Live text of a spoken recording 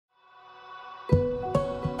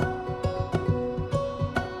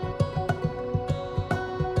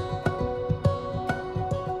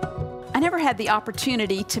never had the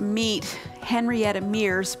opportunity to meet Henrietta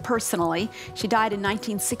Mears personally. She died in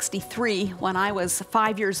 1963 when I was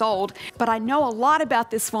 5 years old, but I know a lot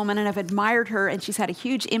about this woman and have admired her, and she's had a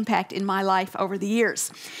huge impact in my life over the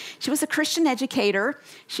years. She was a Christian educator.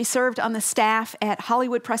 She served on the staff at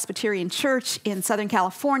Hollywood Presbyterian Church in Southern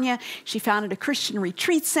California. She founded a Christian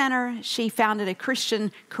retreat center. She founded a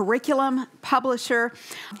Christian curriculum publisher.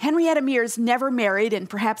 Henrietta Mears never married, and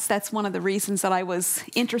perhaps that's one of the reasons that I was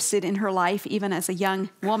interested in her life, even as a young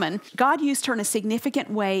woman. God used her in a significant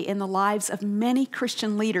way in the lives of many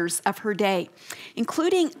Christian leaders of her day,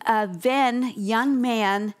 including a then young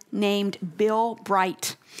man named Bill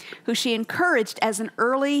Bright, who she encouraged as an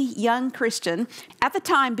early young Christian. At the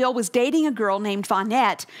time, Bill was dating a girl named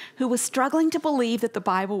Vonette who was struggling to believe that the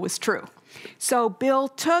Bible was true. So Bill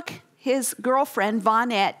took his girlfriend,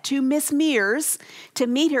 Vonette, to Miss Mears to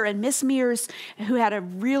meet her. And Miss Mears, who had a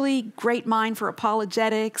really great mind for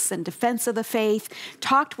apologetics and defense of the faith,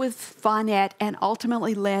 talked with Vonette and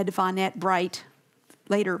ultimately led Vonette Bright,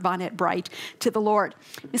 to the Lord.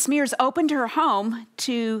 Miss Mears opened her home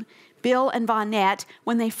to Bill and Vonette.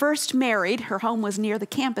 When they first married, her home was near the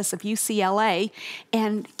campus of UCLA,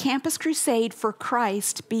 and Campus Crusade for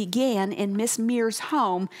Christ began in Miss Mears'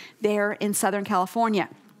 home there in Southern California.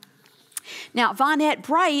 Now, Vonette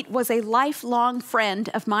Bright was a lifelong friend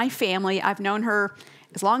of my family. I've known her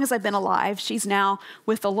as long as I've been alive. She's now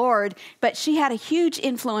with the Lord, but she had a huge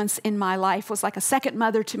influence in my life, was like a second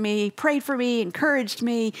mother to me, prayed for me, encouraged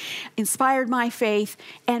me, inspired my faith.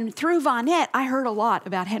 And through Vonette, I heard a lot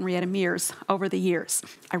about Henrietta Mears over the years.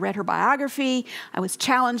 I read her biography. I was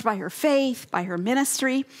challenged by her faith, by her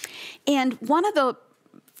ministry. And one of the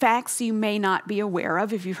facts you may not be aware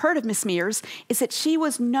of, if you've heard of Miss Mears, is that she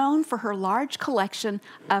was known for her large collection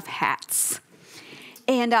of hats.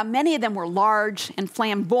 And many of them were large and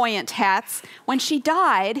flamboyant hats. When she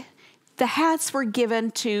died, the hats were given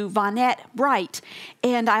to Vonette Bright.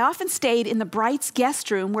 And I often stayed in the Brights' guest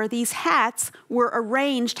room where these hats were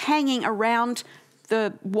arranged, hanging around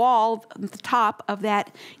the wall at the top of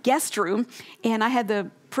that guest room. And I had the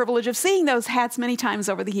privilege of seeing those hats many times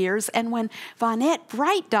over the years. And when Vonette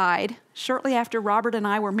Bright died, shortly after Robert and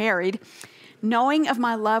I were married, knowing of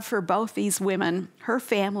my love for both these women, her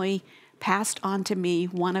family passed on to me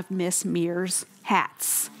one of Miss Mears'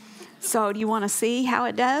 hats. So do you want to see how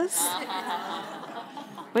it does?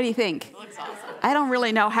 What do you think? Looks awesome. I don't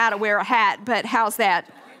really know how to wear a hat, but how's that?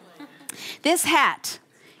 This hat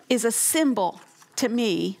is a symbol to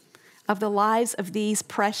me of the lives of these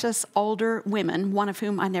precious older women, one of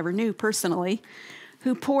whom I never knew personally,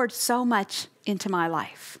 who poured so much into my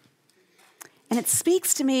life. And it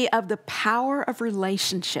speaks to me of the power of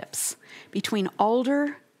relationships between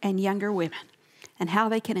older and younger women and how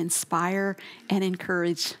they can inspire and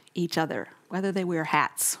encourage each other, whether they wear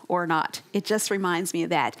hats or not. It just reminds me of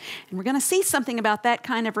that. And we're going to see something about that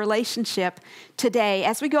kind of relationship today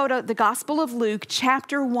as we go to the Gospel of Luke,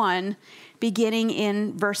 chapter 1, beginning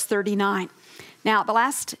in verse 39. Now, the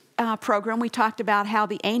last program, we talked about how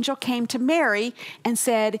the angel came to Mary and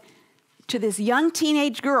said to this young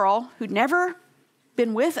teenage girl who'd never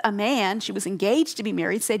been with a man, she was engaged to be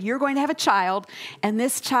married, said, "You're going to have a child, and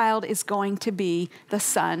this child is going to be the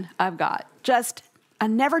Son of God." Just a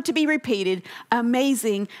never to be repeated,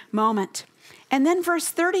 amazing moment. And then verse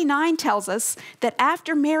 39 tells us that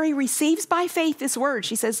after Mary receives by faith this word,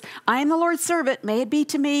 she says, "I am the Lord's servant, may it be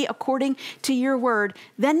to me according to your word."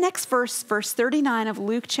 Then next verse 39 of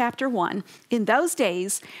Luke chapter 1, "In those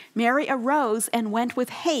days, Mary arose and went with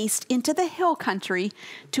haste into the hill country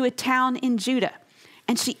to a town in Judah.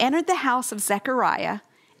 And she entered the house of Zechariah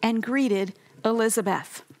and greeted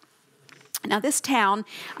Elizabeth." Now this town,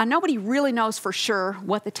 nobody really knows for sure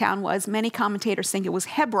what the town was. Many commentators think it was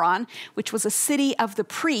Hebron, which was a city of the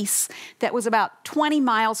priests that was about 20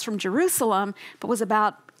 miles from Jerusalem, but was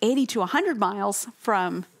about 80 to 100 miles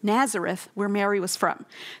from Nazareth, where Mary was from.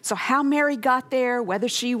 So how Mary got there, whether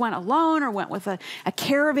she went alone or went with a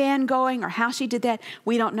caravan going, or how she did that,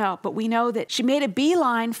 we don't know. But we know that she made a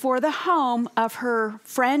beeline for the home of her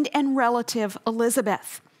friend and relative,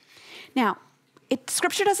 Elizabeth. Now,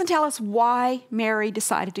 Scripture doesn't tell us why Mary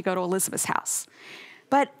decided to go to Elizabeth's house.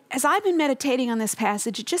 But as I've been meditating on this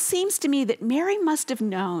passage, it just seems to me that Mary must have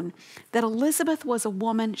known that Elizabeth was a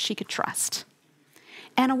woman she could trust,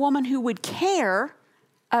 and a woman who would care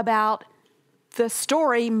about the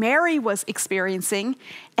story Mary was experiencing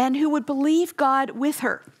and who would believe God with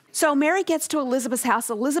her. So Mary gets to Elizabeth's house.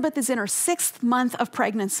 Elizabeth is in her 6th month of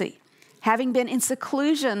pregnancy, having been in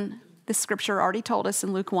seclusion the scripture already told us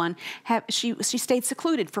in Luke 1, she stayed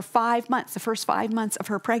secluded for 5 months, the first 5 months of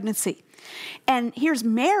her pregnancy. And here's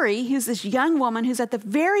Mary, who's this young woman who's at the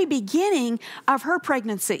very beginning of her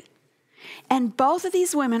pregnancy. And both of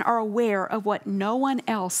these women are aware of what no one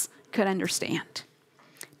else could understand,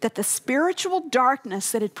 that the spiritual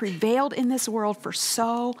darkness that had prevailed in this world for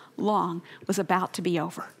so long was about to be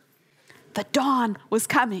over. The dawn was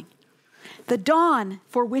coming. The dawn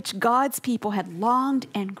for which God's people had longed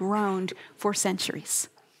and groaned for centuries.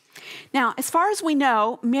 Now, as far as we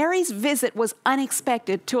know, Mary's visit was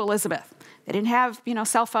unexpected to Elizabeth. They didn't have,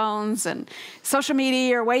 cell phones and social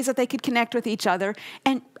media or ways that they could connect with each other.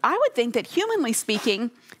 And I would think that, humanly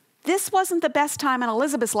speaking, this wasn't the best time in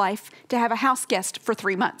Elizabeth's life to have a house guest for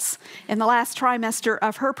 3 months in the last trimester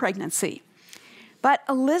of her pregnancy. But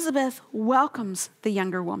Elizabeth welcomes the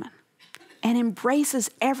younger woman and embraces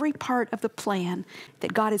every part of the plan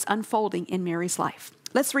that God is unfolding in Mary's life.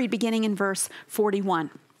 Let's read beginning in verse 41.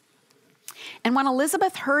 And when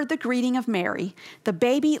Elizabeth heard the greeting of Mary, the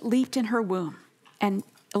baby leaped in her womb, and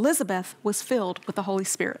Elizabeth was filled with the Holy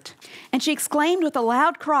Spirit. And she exclaimed with a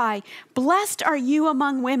loud cry, "Blessed are you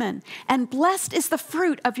among women, and blessed is the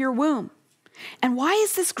fruit of your womb. And why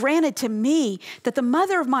is this granted to me, that the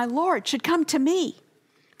mother of my Lord should come to me?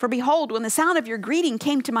 For behold, when the sound of your greeting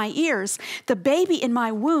came to my ears, the baby in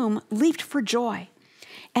my womb leaped for joy.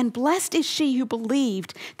 And blessed is she who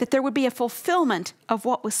believed that there would be a fulfillment of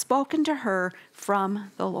what was spoken to her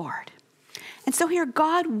from the Lord." And so here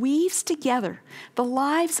God weaves together the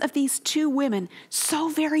lives of these two women, so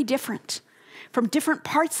very different, from different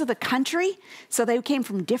parts of the country. So they came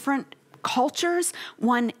from different cultures,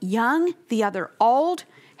 one young, the other old.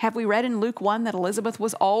 Have we read in Luke 1 that Elizabeth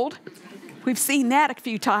was old? We've seen that a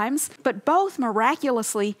few times, but both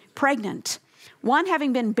miraculously pregnant. One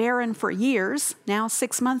having been barren for years, now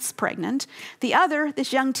 6 months pregnant. The other,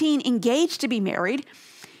 this young teen, engaged to be married.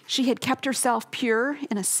 She had kept herself pure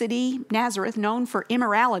in a city, Nazareth, known for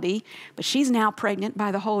immorality, but she's now pregnant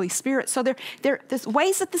by the Holy Spirit. So the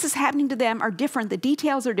ways that this is happening to them are different. The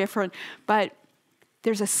details are different, but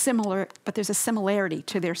there's a similarity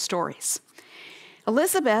to their stories.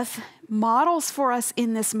 Elizabeth models for us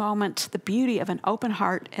in this moment the beauty of an open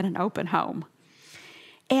heart and an open home.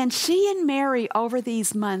 And she and Mary, over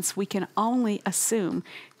these months, we can only assume,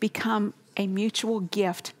 become a mutual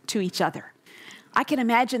gift to each other. I can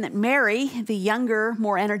imagine that Mary, the younger,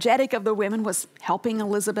 more energetic of the women, was helping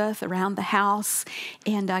Elizabeth around the house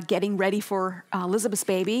and getting ready for Elizabeth's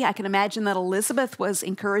baby. I can imagine that Elizabeth was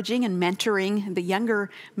encouraging and mentoring the younger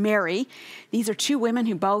Mary. These are two women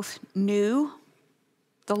who both knew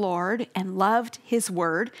the Lord and loved his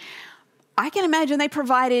word. I can imagine they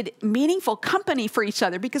provided meaningful company for each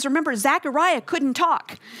other, because remember, Zechariah couldn't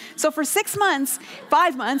talk. So for 6 months,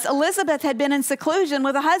 5 months, Elizabeth had been in seclusion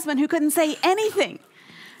with a husband who couldn't say anything.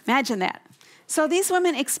 Imagine that. So these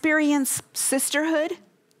women experience sisterhood,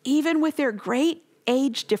 even with their great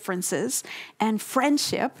age differences and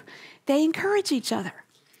friendship. They encourage each other.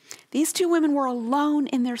 These two women were alone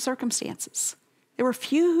in their circumstances. There were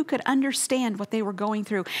few who could understand what they were going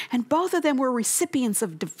through, and both of them were recipients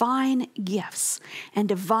of divine gifts and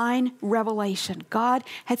divine revelation. God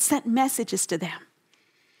had sent messages to them.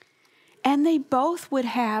 And they both would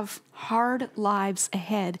have hard lives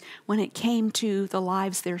ahead when it came to the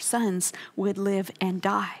lives their sons would live and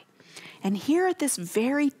die. And here at this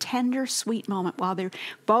very tender, sweet moment, while they're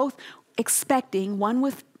both expecting, one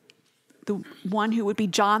with the one who would be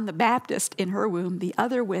John the Baptist in her womb, the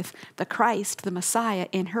other with the Christ, the Messiah,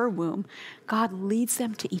 in her womb, God leads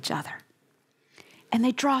them to each other. And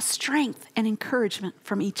they draw strength and encouragement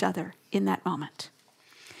from each other in that moment.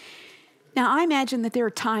 Now, I imagine that there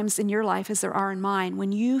are times in your life, as there are in mine,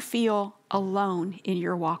 when you feel alone in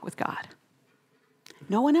your walk with God.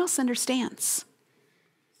 No one else understands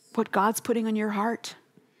what God's putting on your heart,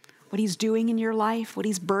 what he's doing in your life, what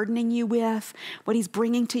he's burdening you with, what he's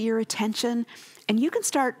bringing to your attention. And you can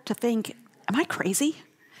start to think, am I crazy?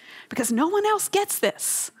 Because no one else gets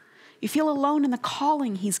this. You feel alone in the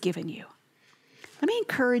calling he's given you. Let me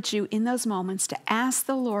encourage you in those moments to ask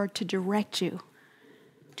the Lord to direct you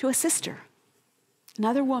to a sister,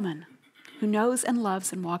 another woman who knows and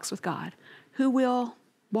loves and walks with God, who will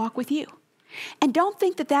walk with you. And don't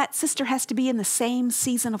think that that sister has to be in the same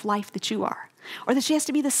season of life that you are, or that she has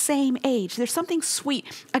to be the same age. There's something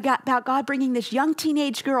sweet about God bringing this young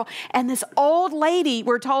teenage girl and this old lady,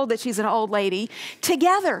 we're told that she's an old lady,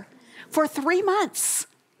 together for 3 months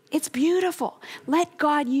It's beautiful. Let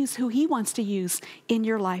God use who he wants to use in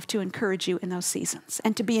your life to encourage you in those seasons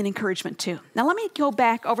and to be an encouragement too. Now let me go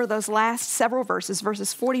back over those last several verses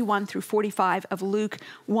 41 through 45 of Luke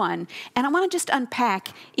 1. And I want to just unpack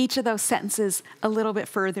each of those sentences a little bit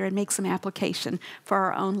further and make some application for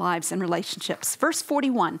our own lives and relationships. Verse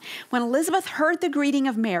 41, when Elizabeth heard the greeting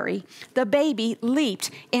of Mary, the baby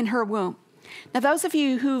leaped in her womb. Now those of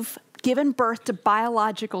you who've given birth to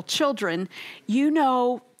biological children, you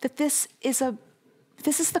know that this is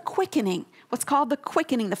the quickening, what's called the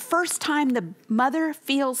quickening, the first time the mother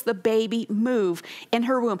feels the baby move in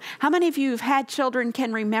her womb. How many of you who've had children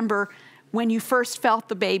can remember when you first felt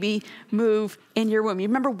the baby move in your womb? You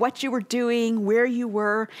remember what you were doing, where you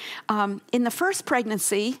were. In the first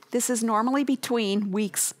pregnancy, this is normally between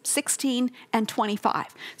weeks 16 and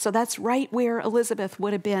 25. So that's right where Elizabeth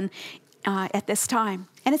would have been at this time.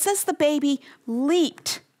 And it says the baby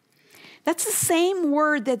leaped. That's the same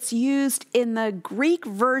word that's used in the Greek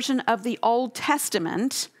version of the Old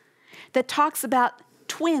Testament that talks about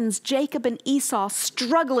twins, Jacob and Esau,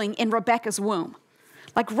 struggling in Rebekah's womb,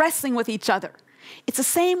 like wrestling with each other. It's the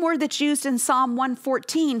same word that's used in Psalm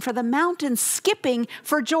 114 for the mountains skipping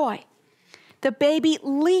for joy. The baby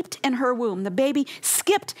leaped in her womb. The baby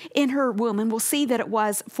skipped in her womb, and we'll see that it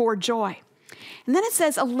was for joy. And then it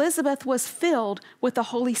says Elizabeth was filled with the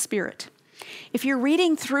Holy Spirit. If you're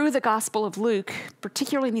reading through the Gospel of Luke,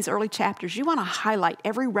 particularly in these early chapters, you want to highlight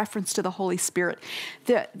every reference to the Holy Spirit.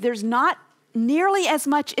 There's not nearly as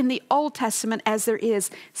much in the Old Testament as there is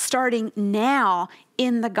starting now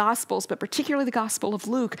in the Gospels, but particularly the Gospel of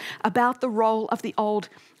Luke, about the role of the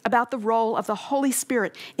Holy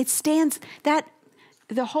Spirit.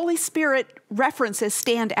 The Holy Spirit references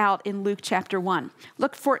stand out in Luke chapter 1.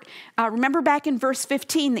 Remember back in verse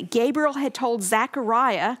 15 that Gabriel had told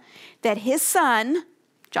Zechariah that his son,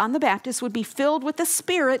 John the Baptist, would be filled with the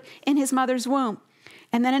Spirit in his mother's womb.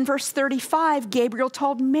 And then in verse 35, Gabriel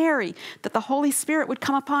told Mary that the Holy Spirit would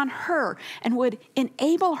come upon her and would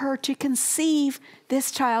enable her to conceive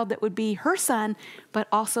this child that would be her son, but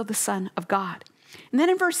also the Son of God. And then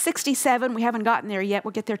in verse 67, we haven't gotten there yet,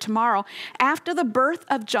 we'll get there tomorrow. After the birth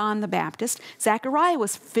of John the Baptist, Zechariah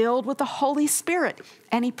was filled with the Holy Spirit,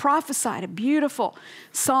 and he prophesied a beautiful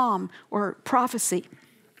psalm or prophecy.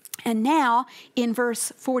 And now in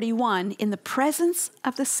verse 41, in the presence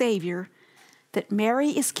of the Savior that Mary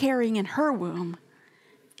is carrying in her womb,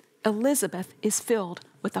 Elizabeth is filled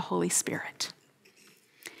with the Holy Spirit.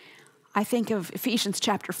 I think of Ephesians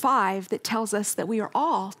chapter 5 that tells us that we are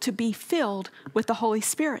all to be filled with the Holy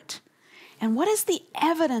Spirit. And what is the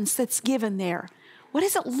evidence that's given there? What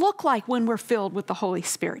does it look like when we're filled with the Holy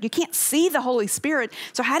Spirit? You can't see the Holy Spirit,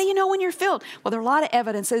 so how do you know when you're filled? Well, there are a lot of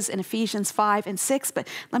evidences in Ephesians 5 and 6, but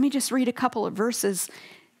let me just read a couple of verses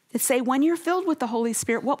that say, when you're filled with the Holy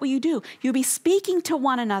Spirit, what will you do? You'll be speaking to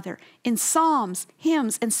one another in psalms,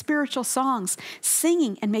 hymns, and spiritual songs,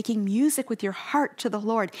 singing and making music with your heart to the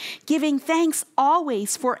Lord, giving thanks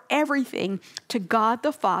always for everything to God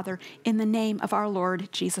the Father in the name of our Lord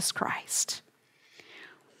Jesus Christ.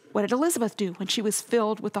 What did Elizabeth do when she was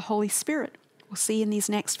filled with the Holy Spirit? We'll see in these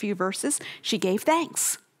next few verses, she gave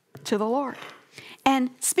thanks to the Lord. And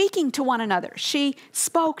speaking to one another, she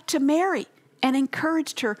spoke to Mary and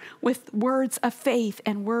encouraged her with words of faith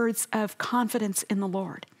and words of confidence in the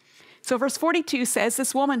Lord. So verse 42 says,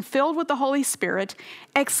 this woman filled with the Holy Spirit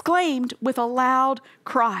exclaimed with a loud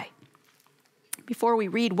cry. Before we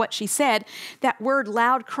read what she said, that word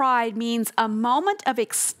loud cry means a moment of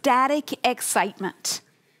ecstatic excitement.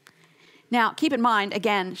 Now, keep in mind,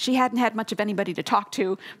 again, she hadn't had much of anybody to talk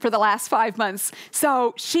to for the last 5 months.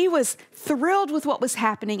 So she was thrilled with what was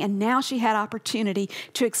happening, and now she had opportunity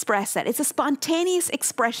to express that. It's a spontaneous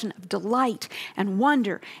expression of delight and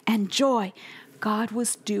wonder and joy. God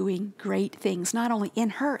was doing great things, not only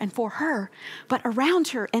in her and for her, but around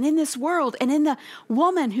her and in this world and in the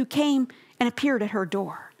woman who came and appeared at her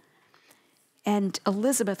door. And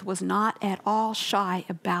Elizabeth was not at all shy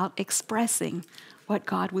about expressing what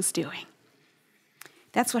God was doing.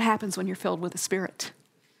 That's what happens when you're filled with the Spirit.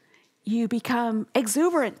 You become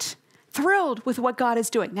exuberant, thrilled with what God is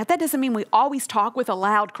doing. Now, that doesn't mean we always talk with a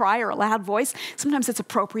loud cry or a loud voice. Sometimes it's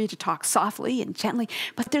appropriate to talk softly and gently,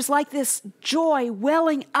 but there's like this joy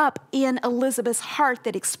welling up in Elizabeth's heart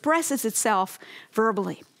that expresses itself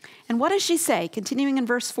verbally. And what does she say? Continuing in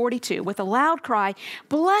verse 42, with a loud cry,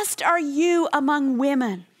 "Blessed are you among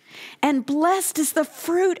women, and blessed is the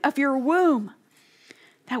fruit of your womb."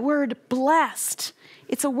 That word blessed,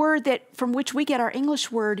 it's a word that from which we get our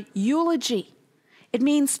English word eulogy. It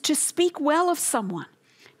means to speak well of someone,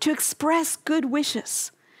 to express good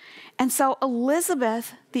wishes. And so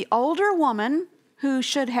Elizabeth, the older woman who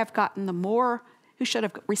should have who should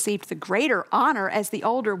have received the greater honor as the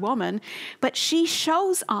older woman, but she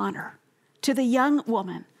shows honor to the young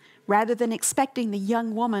woman rather than expecting the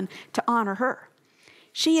young woman to honor her.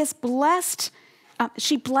 She is blessed.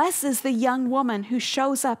 She blesses the young woman who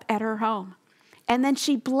shows up at her home. And then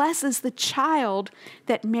she blesses the child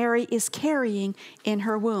that Mary is carrying in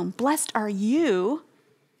her womb. Blessed are you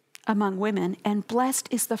among women, and blessed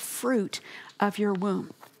is the fruit of your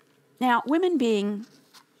womb. Now, women being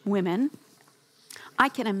women, I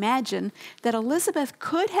can imagine that Elizabeth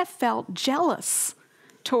could have felt jealous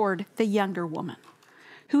toward the younger woman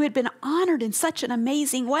who had been honored in such an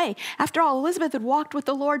amazing way. After all, Elizabeth had walked with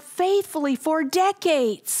the Lord faithfully for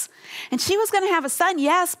decades. And she was going to have a son,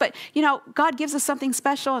 yes, but God gives us something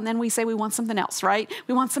special and then we say we want something else, right?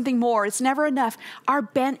 We want something more. It's never enough. Our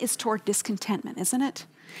bent is toward discontentment, isn't it?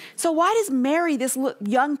 So why does Mary, this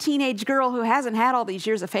young teenage girl who hasn't had all these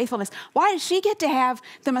years of faithfulness, why does she get to have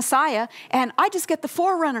the Messiah and I just get the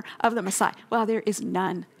forerunner of the Messiah? Well, there is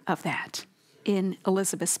none of that in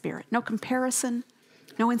Elizabeth's spirit. No comparison,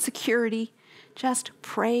 no insecurity, just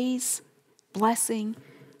praise, blessing,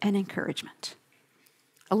 and encouragement.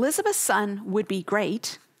 Elizabeth's son would be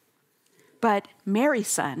great, but Mary's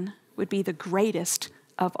son would be the greatest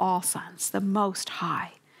of all sons, the Most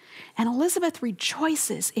High. And Elizabeth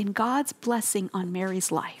rejoices in God's blessing on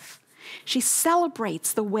Mary's life. She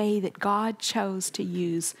celebrates the way that God chose to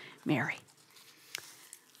use Mary.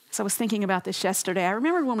 So I was thinking about this yesterday. I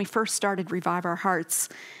remember when we first started Revive Our Hearts,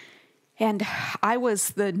 and I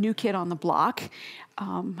was the new kid on the block.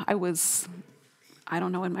 I was,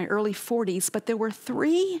 in my early 40s, but there were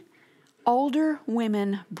 3 older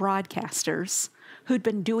women broadcasters who'd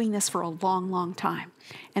been doing this for a long, long time.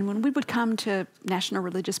 And when we would come to National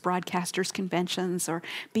Religious Broadcasters conventions or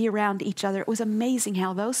be around each other, it was amazing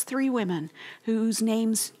how those 3 women, whose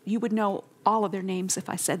names, you would know all of their names if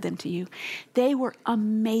I said them to you, they were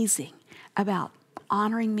amazing about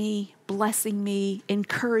honoring me, blessing me,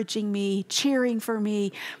 encouraging me, cheering for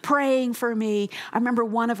me, praying for me. I remember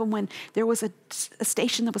one of them when there was a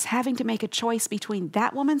station that was having to make a choice between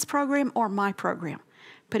that woman's program or my program,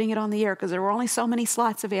 putting it on the air because there were only so many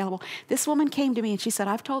slots available. This woman came to me and she said,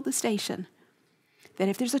 I've told the station that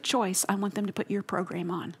if there's a choice, I want them to put your program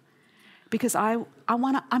on because I'm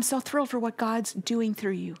so thrilled for what God's doing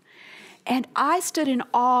through you. And I stood in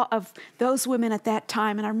awe of those women at that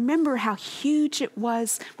time. And I remember how huge it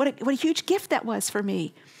was, what a huge gift that was for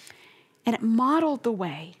me. And it modeled the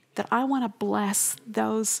way that I want to bless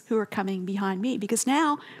those who are coming behind me. Because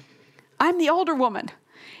now I'm the older woman.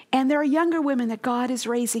 And there are younger women that God is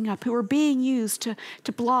raising up who are being used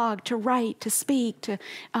to blog, to write, to speak, to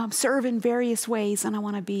serve in various ways. And I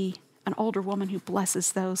want to be an older woman who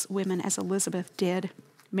blesses those women as Elizabeth did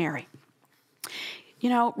Mary.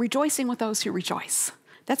 Rejoicing with those who rejoice.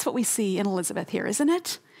 That's what we see in Elizabeth here, isn't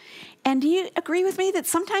it? And do you agree with me that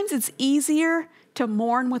sometimes it's easier to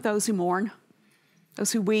mourn with those who mourn,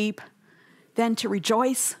 those who weep, than to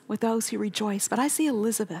rejoice with those who rejoice? But I see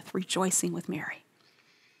Elizabeth rejoicing with Mary.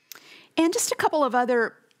 And just a couple of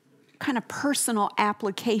other kind of personal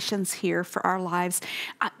applications here for our lives.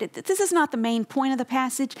 This is not the main point of the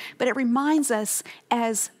passage, but it reminds us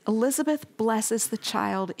as Elizabeth blesses the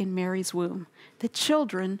child in Mary's womb, the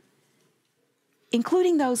children,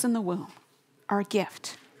 including those in the womb, are a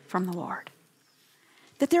gift from the Lord.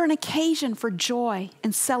 That they're an occasion for joy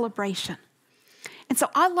and celebration. And so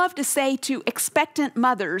I love to say to expectant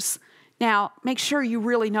mothers, now make sure you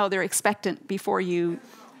really know they're expectant before you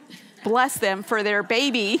bless them for their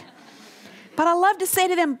baby. But I love to say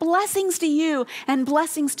to them, blessings to you and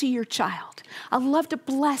blessings to your child. I love to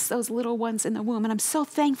bless those little ones in the womb. And I'm so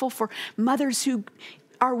thankful for mothers who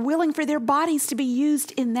are willing for their bodies to be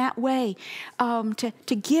used in that way,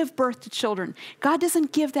 to give birth to children. God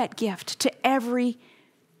doesn't give that gift to every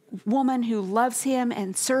woman who loves him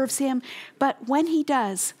and serves him. But when he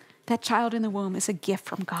does, that child in the womb is a gift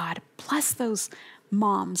from God. Bless those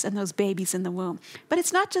moms and those babies in the womb. But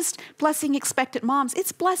it's not just blessing expectant moms.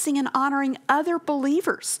 It's blessing and honoring other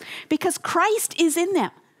believers because Christ is in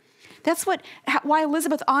them. That's why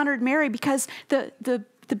Elizabeth honored Mary, because the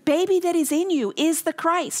baby that is in you is the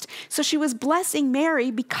Christ. So she was blessing Mary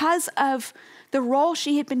because of the role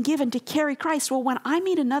she had been given to carry Christ. Well, when I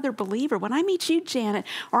meet another believer, when I meet you, Janet,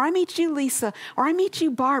 or I meet you, Lisa, or I meet you,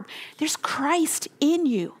 Barb, there's Christ in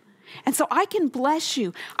you. And so I can bless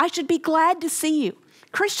you. I should be glad to see you.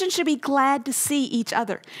 Christians should be glad to see each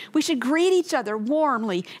other. We should greet each other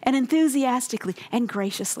warmly and enthusiastically and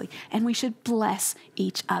graciously. And we should bless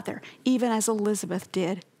each other, even as Elizabeth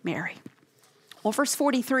did Mary. Well, verse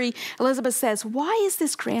 43, Elizabeth says, "Why is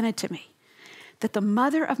this granted to me, that the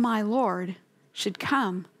mother of my Lord should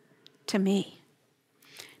come to me.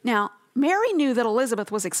 Now, Mary knew that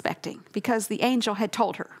Elizabeth was expecting because the angel had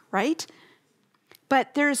told her, right?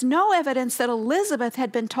 But there is no evidence that Elizabeth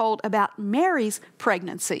had been told about Mary's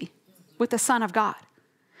pregnancy with the Son of God.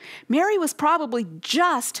 Mary was probably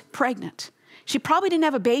just pregnant. She probably didn't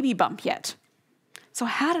have a baby bump yet. So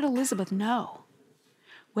how did Elizabeth know?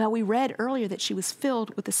 Well, we read earlier that she was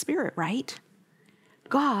filled with the Spirit, right?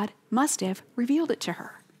 God must have revealed it to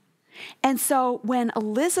her. And so when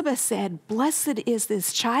Elizabeth said, "Blessed is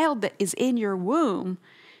this child that is in your womb,"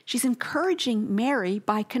 she's encouraging Mary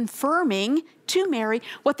by confirming to Mary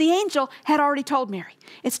what the angel had already told Mary.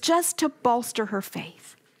 It's just to bolster her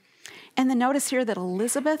faith. And then notice here that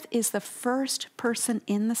Elizabeth is the first person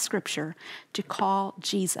in the scripture to call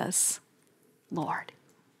Jesus Lord.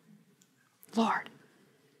 Lord,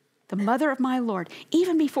 the mother of my Lord,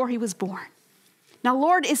 even before he was born. Now,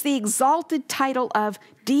 Lord is the exalted title of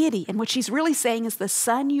deity, and what she's really saying is the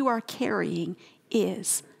son you are carrying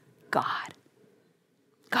is God.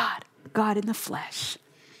 God in the flesh.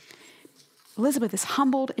 Elizabeth is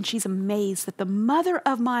humbled and she's amazed that the mother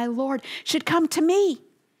of my Lord should come to me.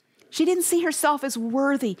 She didn't see herself as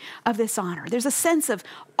worthy of this honor. There's a sense of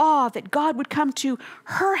awe that God would come to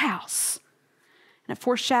her house. And it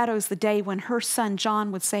foreshadows the day when her son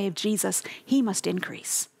John would say of Jesus, "He must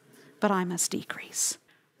increase, but I must decrease."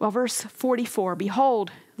 Well, verse 44,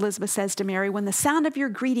 "Behold," Elizabeth says to Mary, "when the sound of your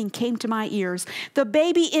greeting came to my ears, the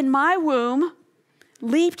baby in my womb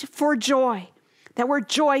leaped for joy." That word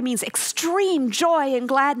joy means extreme joy and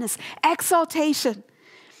gladness, exaltation.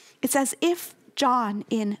 It's as if John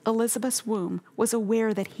in Elizabeth's womb was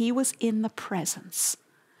aware that he was in the presence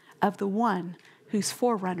of the one whose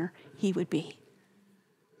forerunner he would be.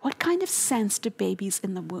 What kind of sense do babies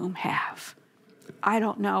in the womb have? I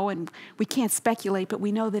don't know, and we can't speculate, but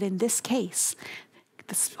we know that in this case,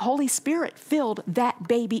 the Holy Spirit filled that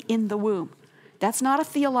baby in the womb. That's not a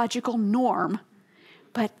theological norm,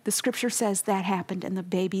 but the scripture says that happened and the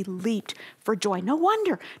baby leaped for joy. No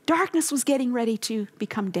wonder darkness was getting ready to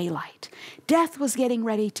become daylight. Death was getting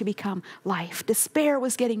ready to become life. Despair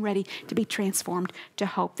was getting ready to be transformed to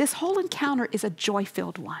hope. This whole encounter is a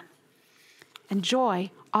joy-filled one. And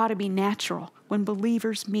joy ought to be natural when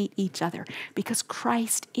believers meet each other because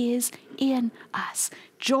Christ is in us.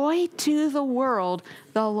 Joy to the world,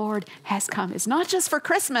 the Lord has come. It's not just for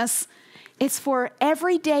Christmas, it's for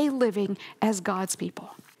everyday living as God's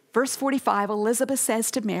people. Verse 45, Elizabeth says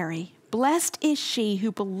to Mary, "Blessed is she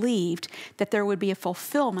who believed that there would be a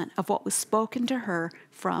fulfillment of what was spoken to her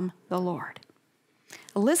from the Lord."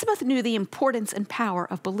 Elizabeth knew the importance and power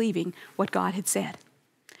of believing what God had said.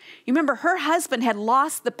 You remember, her husband had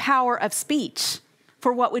lost the power of speech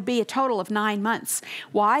for what would be a total of 9 months.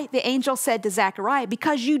 Why? The angel said to Zechariah,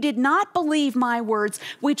 "Because you did not believe my words,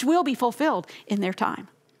 which will be fulfilled in their time."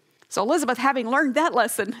 So Elizabeth, having learned that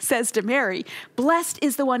lesson, says to Mary, "Blessed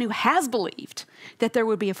is the one who has believed that there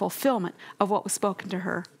would be a fulfillment of what was spoken to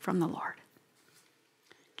her from the Lord."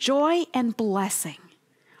 Joy and blessing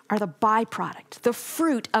are the byproduct, the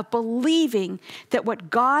fruit of believing that what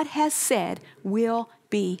God has said will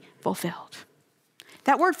be fulfilled.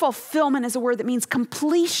 That word fulfillment is a word that means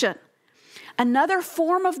completion. Another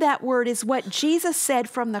form of that word is what Jesus said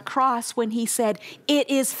from the cross when he said, "It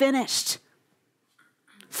is finished."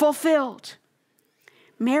 Fulfilled.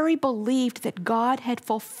 Mary believed that God had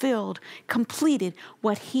fulfilled, completed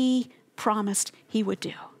what he promised he would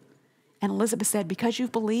do. And Elizabeth said, "Because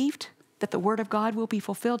you've believed that the word of God will be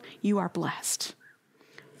fulfilled, you are blessed."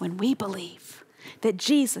 When we believe that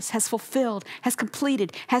Jesus has fulfilled, has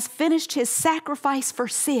completed, has finished his sacrifice for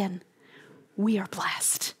sin, we are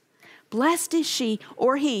blessed. Blessed is she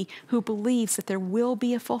or he who believes that there will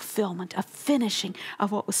be a fulfillment, a finishing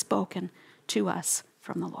of what was spoken to us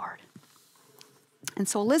from the Lord. And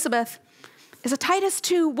so Elizabeth is a Titus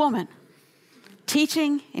 2 woman,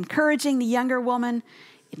 teaching, encouraging the younger woman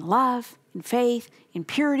in love, in faith, in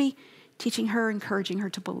purity, teaching her, encouraging her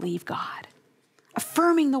to believe God.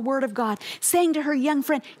 Affirming the word of God, saying to her young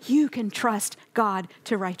friend, you can trust God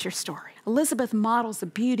to write your story. Elizabeth models the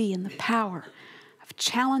beauty and the power of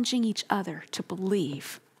challenging each other to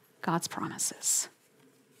believe God's promises.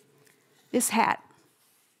 This hat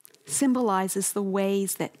symbolizes the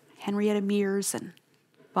ways that Henrietta Mears and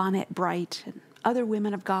Bonnet Bright and other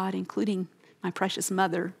women of God, including my precious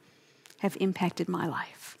mother, have impacted my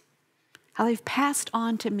life. How they've passed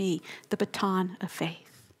on to me the baton of faith.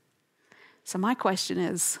 So my question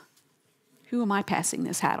is, who am I passing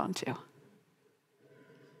this hat on to?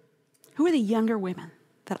 Who are the younger women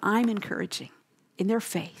that I'm encouraging in their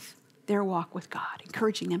faith, their walk with God,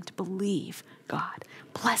 encouraging them to believe God,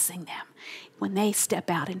 blessing them when they step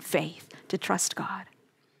out in faith to trust God.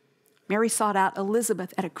 Mary sought out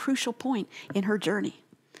Elizabeth at a crucial point in her journey,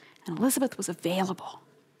 and Elizabeth was available.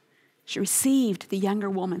 She received the younger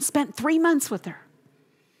woman, spent 3 months with her.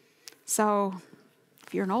 So,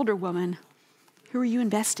 if you're an older woman, who are you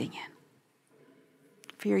investing in?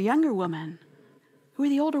 If you're a younger woman, who are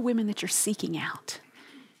the older women that you're seeking out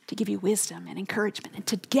to give you wisdom and encouragement, and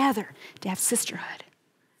together to have sisterhood,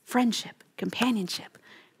 friendship, companionship,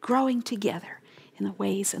 growing together in the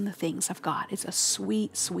ways and the things of God? It's a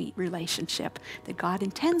sweet, sweet relationship that God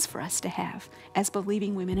intends for us to have as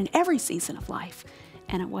believing women in every season of life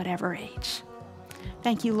and at whatever age.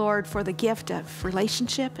 Thank you, Lord, for the gift of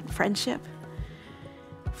relationship and friendship,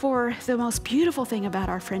 for the most beautiful thing about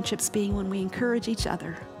our friendships being when we encourage each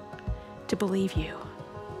other to believe you.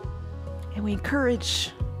 And we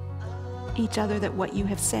encourage each other that what you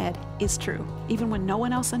have said is true. Even when no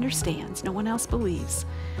one else understands, no one else believes,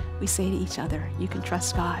 we say to each other, you can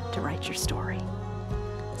trust God to write your story.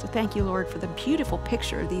 So thank you, Lord, for the beautiful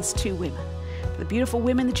picture of these two women, for the beautiful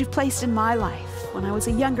women that you've placed in my life when I was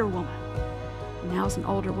a younger woman, and now as an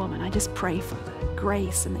older woman. I just pray for the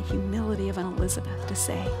grace and the humility of an Elizabeth to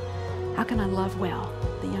say, how can I love well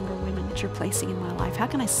the younger women that you're placing in my life? How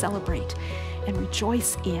can I celebrate and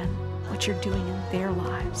rejoice in what you're doing in their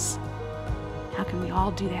lives? How can we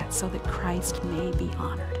all do that so that Christ may be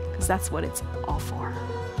honored? Because that's what it's all for.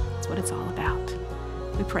 That's what it's all about.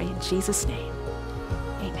 We pray in Jesus' name.